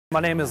My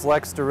name is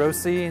Lex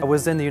DeRossi. I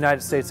was in the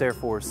United States Air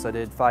Force. I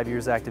did 5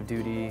 years active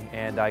duty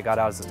and I got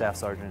out as a staff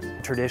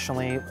sergeant.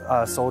 Traditionally,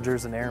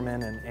 soldiers and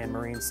airmen and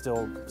Marines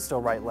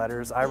still write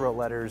letters. I wrote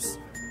letters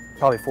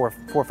probably four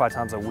or five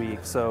times a week.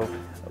 So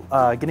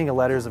getting a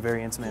letter is a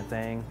very intimate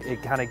thing.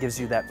 It kind of gives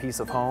you that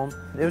peace of home.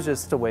 It was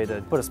just a way to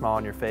put a smile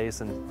on your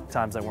face in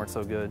times that weren't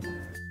so good.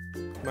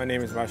 My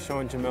name is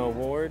Rashawn Jamel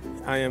Ward.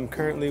 I am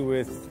currently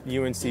with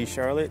UNC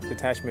Charlotte,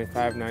 Detachment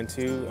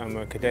 592. I'm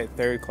a cadet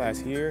third class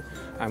here.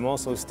 I'm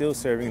also still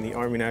serving the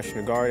Army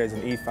National Guard as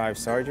an E5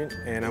 sergeant,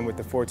 and I'm with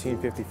the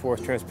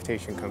 1454th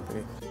Transportation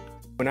Company.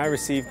 When I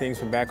received things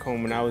from back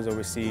home when I was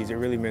overseas, it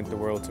really meant the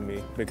world to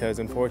me because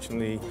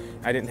unfortunately,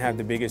 I didn't have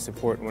the biggest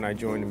support when I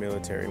joined the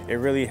military. It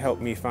really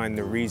helped me find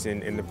the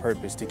reason and the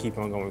purpose to keep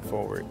on going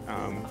forward.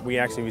 We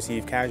actually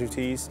received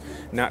casualties,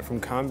 not from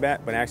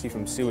combat, but actually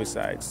from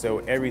suicide. So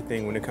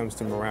everything when it comes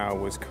to morale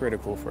was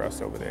critical for us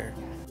over there.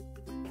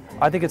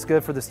 I think it's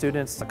good for the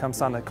students to come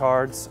sign the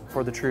cards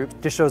for the troops.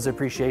 Just shows the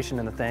appreciation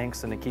and the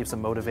thanks, and it keeps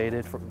them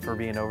motivated for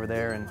being over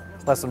there and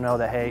lets them know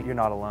that, hey, you're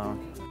not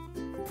alone.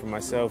 For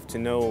myself to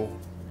know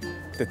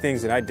the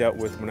things that I dealt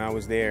with when I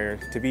was there,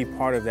 to be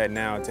part of that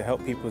now, to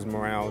help people's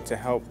morale, to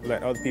help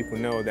let other people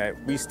know that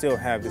we still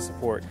have the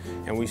support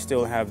and we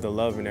still have the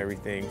love and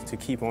everything to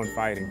keep on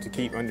fighting, to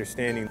keep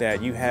understanding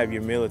that you have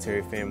your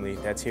military family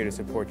that's here to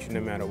support you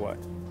no matter what.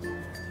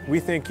 We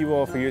thank you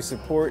all for your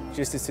support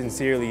just as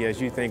sincerely as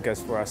you thank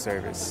us for our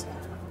service.